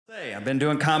say, I've been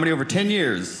doing comedy over 10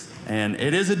 years, and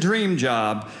it is a dream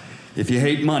job if you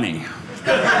hate money.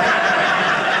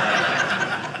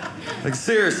 Like,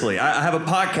 seriously, I have a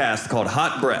podcast called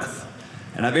Hot Breath,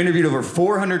 and I've interviewed over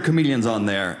 400 comedians on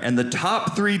there, and the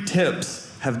top 3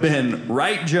 tips have been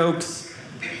write jokes,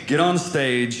 get on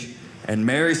stage, and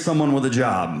marry someone with a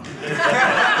job.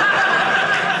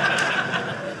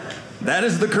 That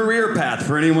is the career path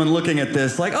for anyone looking at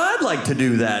this like, oh, I'd like to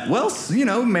do that. Well, you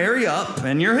know, marry up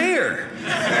and you're here.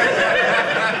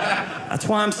 That's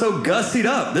why I'm so gussied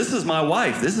up. This is my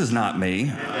wife. This is not me.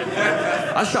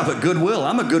 I shop at Goodwill.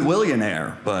 I'm a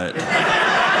Goodwillionaire, but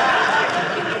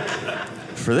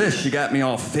for this, she got me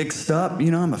all fixed up. You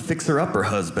know, I'm a fixer-upper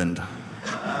husband.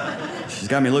 She's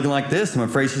got me looking like this. I'm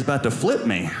afraid she's about to flip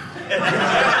me.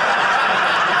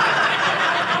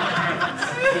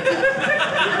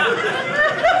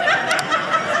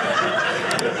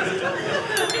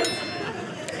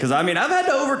 Because, I mean, I've had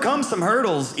to overcome some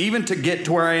hurdles even to get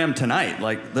to where I am tonight.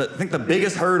 Like, I think the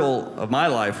biggest hurdle of my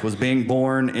life was being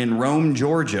born in Rome,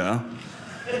 Georgia,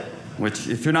 which,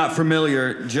 if you're not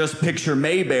familiar, just picture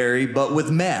Mayberry, but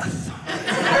with meth.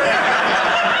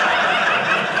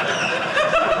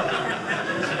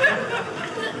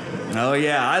 Oh,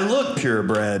 yeah, I look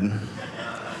purebred,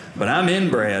 but I'm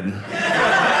inbred.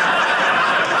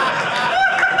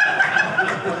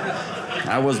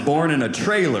 I was born in a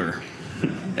trailer.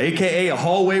 AKA a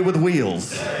hallway with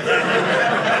wheels.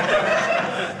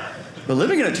 But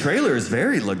living in a trailer is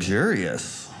very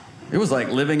luxurious. It was like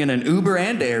living in an Uber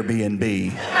and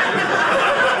Airbnb.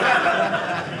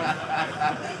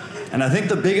 And I think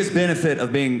the biggest benefit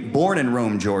of being born in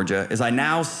Rome, Georgia, is I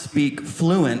now speak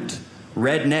fluent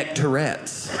redneck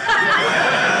Tourette's.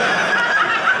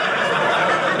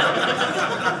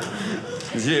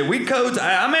 We codes,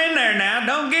 I'm in there now,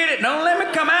 don't get it, don't let me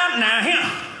come out now,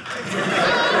 here.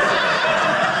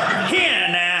 Here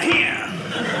now, here.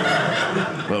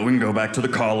 Well, we can go back to the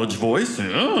college voice.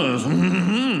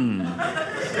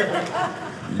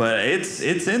 But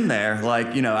it's in there.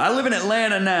 Like, you know, I live in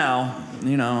Atlanta now.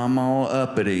 You know, I'm all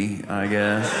uppity, I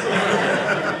guess.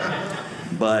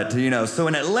 But, you know, so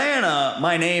in Atlanta,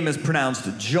 my name is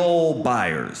pronounced Joel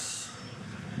Byars.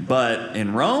 But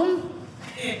in Rome,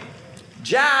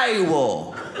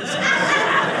 Joel.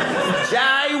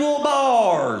 Joel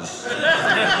Byars.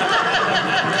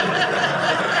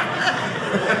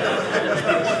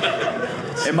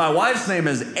 And my wife's name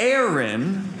is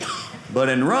Erin, but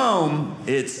in Rome,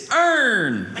 it's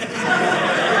Ern.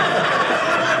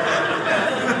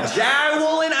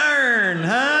 Joel and Ern,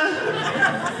 huh?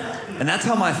 And that's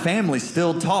how my family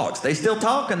still talks. They still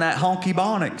talk in that honky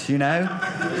bonics, you know?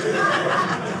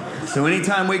 So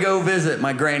anytime we go visit,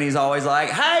 my granny's always like,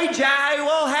 hey,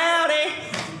 Joel, howdy.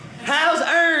 How's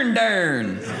Ern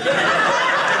Dern?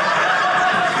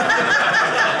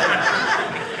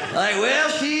 Like, well,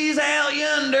 she's out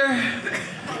yonder,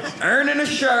 earning a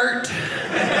shirt.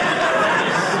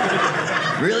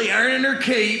 Really earning her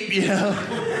keep, you know?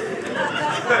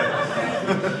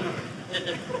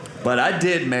 But I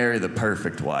did marry the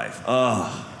perfect wife.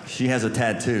 Oh, she has a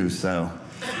tattoo, so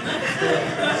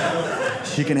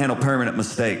she can handle permanent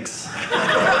mistakes.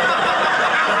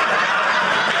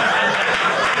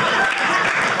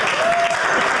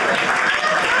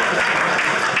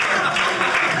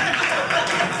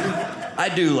 I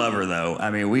do love her, though.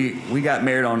 I mean, we got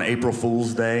married on April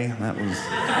Fool's Day. That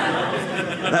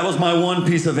was my one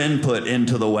piece of input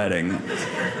into the wedding.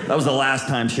 That was the last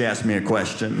time she asked me a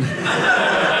question.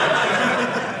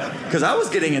 Because I was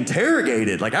getting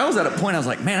interrogated. Like, I was at a point, I was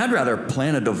like, man, I'd rather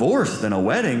plan a divorce than a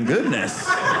wedding. Goodness.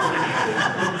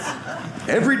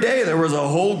 Every day there was a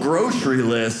whole grocery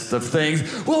list of things.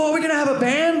 Well, are we going to have a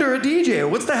band or a DJ?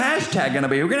 What's the hashtag going to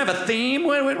be? Are we going to have a theme?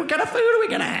 What kind of food are we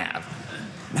going to have?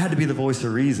 I had to be the voice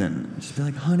of reason. Just be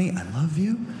like, honey, I love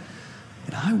you,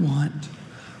 and I want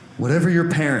whatever your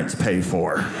parents pay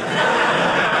for.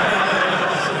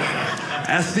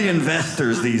 Ask the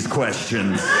investors these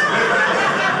questions.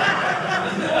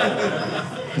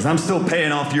 Because I'm still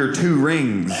paying off your 2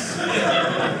 rings.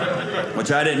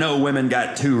 Which I didn't know women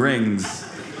got 2 rings.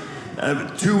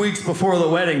 2 weeks before the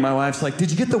wedding, my wife's like, did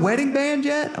you get the wedding band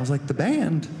yet? I was like, the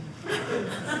band?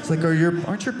 It's like,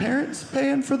 aren't your parents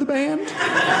paying for the band?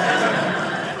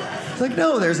 It's like,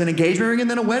 no, there's an engagement ring and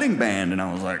then a wedding band. And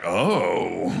I was like,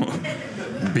 oh,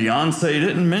 Beyonce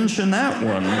didn't mention that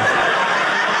one.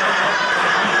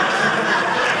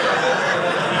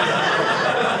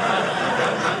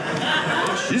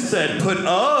 She said, put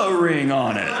a ring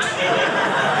on it.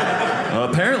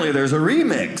 Apparently there's a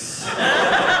remix.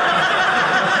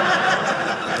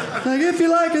 Like, if you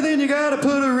like her, then you gotta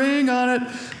put a ring on it.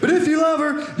 But if you love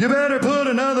her, you better put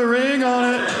another ring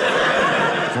on it.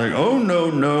 It's like, oh,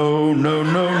 no, no, no, no, no,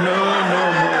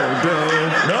 no more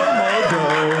dough. No more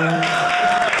dough.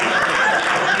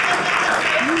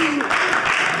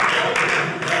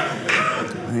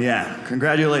 Yeah,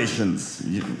 congratulations.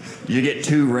 You get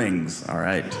 2 rings, all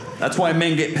right? That's why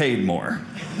men get paid more.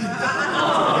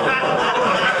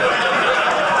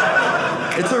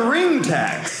 It's a ring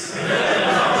tax.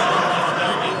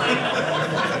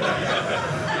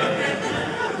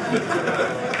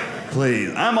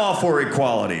 Please, I'm all for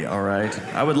equality, all right?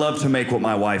 I would love to make what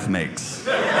my wife makes.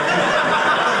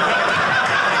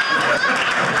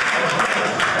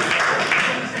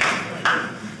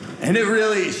 And it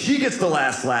really, she gets the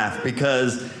last laugh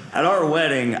because at our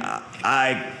wedding,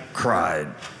 I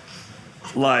cried.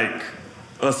 Like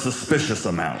a suspicious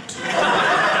amount.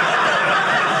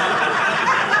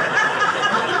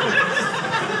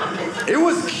 It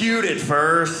was cute at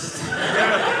first,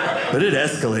 but it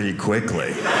escalated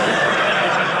quickly.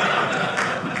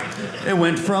 It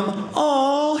went from,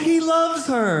 oh, he loves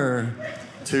her,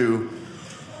 to,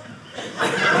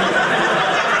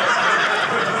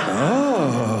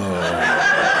 oh,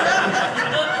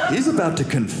 he's about to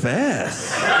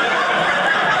confess.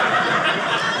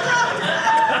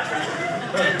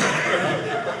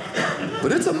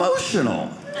 But it's emotional.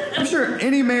 I'm sure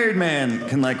any married man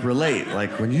can relate.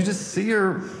 Like when you just see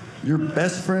your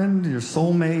best friend, your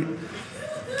soulmate,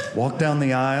 walk down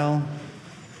the aisle,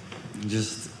 and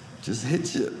just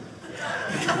hit you.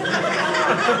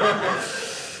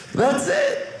 That's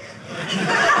it.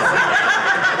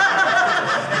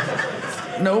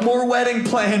 No more wedding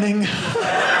planning.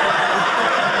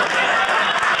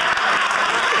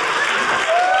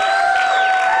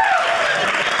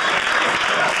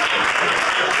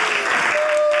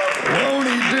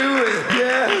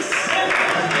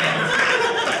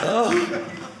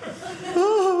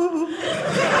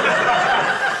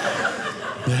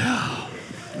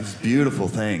 Beautiful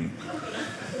thing.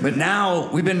 But now,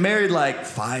 we've been married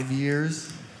 5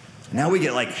 years. Now we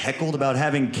get heckled about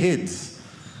having kids.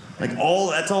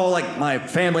 That's all my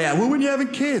family, well, when you having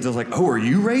kids? I was like, oh, are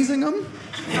you raising them?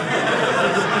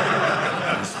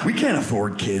 We can't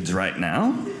afford kids right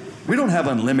now. We don't have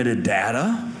unlimited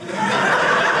data.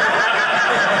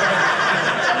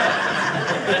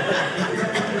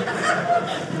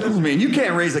 I mean, you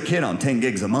can't raise a kid on 10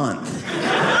 gigs a month.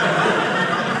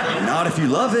 Not if you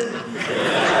love it.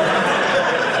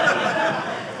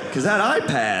 Because that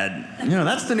iPad,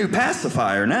 that's the new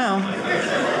pacifier now.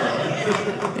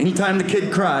 Anytime the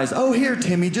kid cries, oh, here,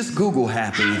 Timmy, just Google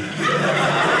happy.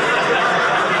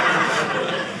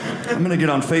 I'm gonna get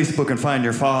on Facebook and find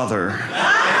your father.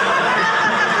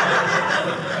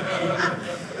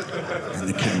 And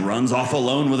the kid runs off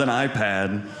alone with an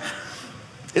iPad.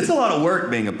 It's a lot of work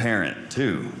being a parent,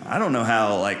 too. I don't know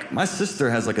how, my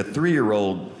sister has a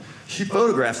 3-year-old. She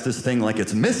photographs this thing like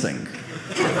it's missing.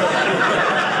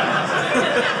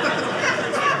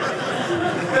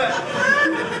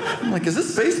 I'm like, is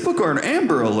this Facebook or an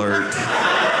Amber Alert?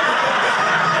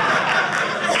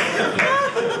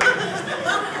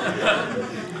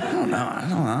 I don't know.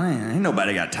 Ain't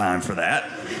nobody got time for that.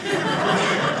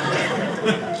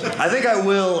 I think I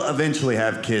will eventually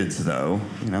have kids, though.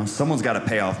 Someone's got to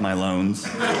pay off my loans.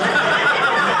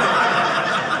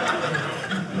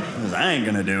 I ain't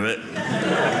gonna do it.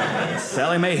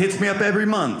 Sally Mae hits me up every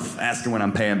month asking when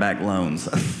I'm paying back loans.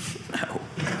 No.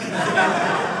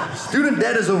 Student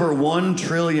debt is over $1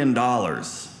 trillion.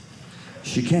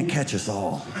 She can't catch us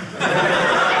all.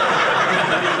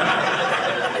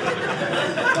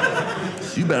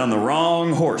 You bet on the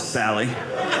wrong horse, Sally.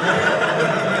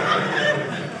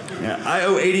 Yeah, I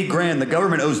owe 80 grand. The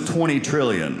government owes 20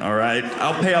 trillion, all right?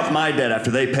 I'll pay off my debt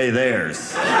after they pay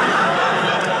theirs.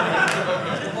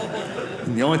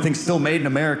 The only thing still made in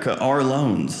America are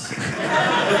loans.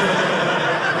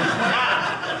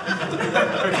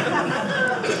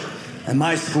 And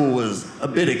my school was a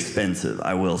bit expensive,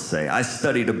 I will say. I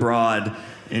studied abroad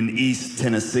in East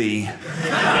Tennessee.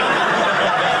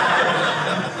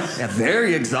 Yeah,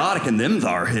 very exotic in them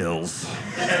thar hills.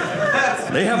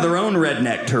 They have their own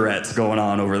redneck Tourette's going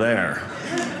on over there.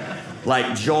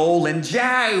 Like Joel and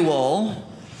Joel.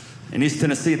 In East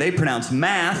Tennessee, they pronounce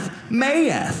math,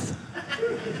 mayeth.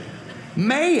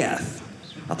 Mayeth.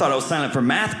 I thought I was signing up for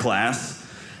math class.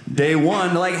 Day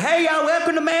one, hey, y'all,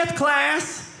 welcome to math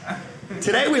class.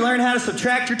 Today we learn how to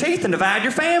subtract your teeth and divide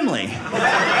your family.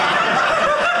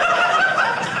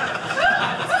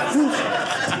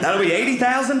 That'll be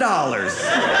 $80,000.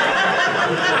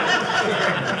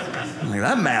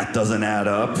 That math doesn't add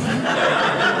up.